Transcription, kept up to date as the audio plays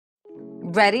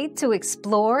Ready to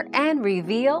explore and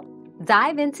reveal?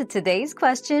 Dive into today's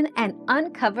question and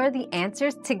uncover the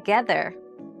answers together.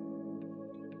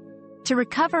 To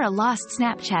recover a lost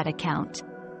Snapchat account,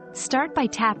 start by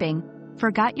tapping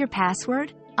 "Forgot your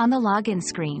password" on the login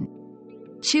screen.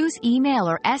 Choose email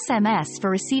or SMS for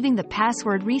receiving the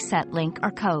password reset link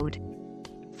or code.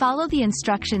 Follow the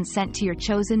instructions sent to your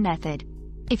chosen method.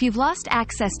 If you've lost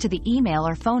access to the email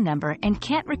or phone number and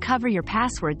can't recover your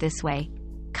password this way,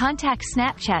 contact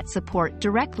Snapchat support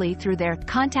directly through their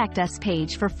Contact Us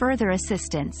page for further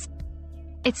assistance.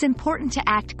 It's important to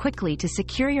act quickly to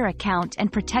secure your account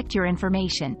and protect your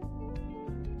information.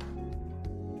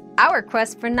 Our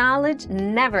quest for knowledge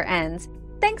never ends.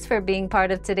 Thanks for being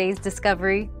part of today's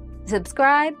discovery.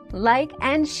 Subscribe, like,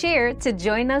 and share to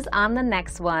join us on the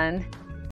next one.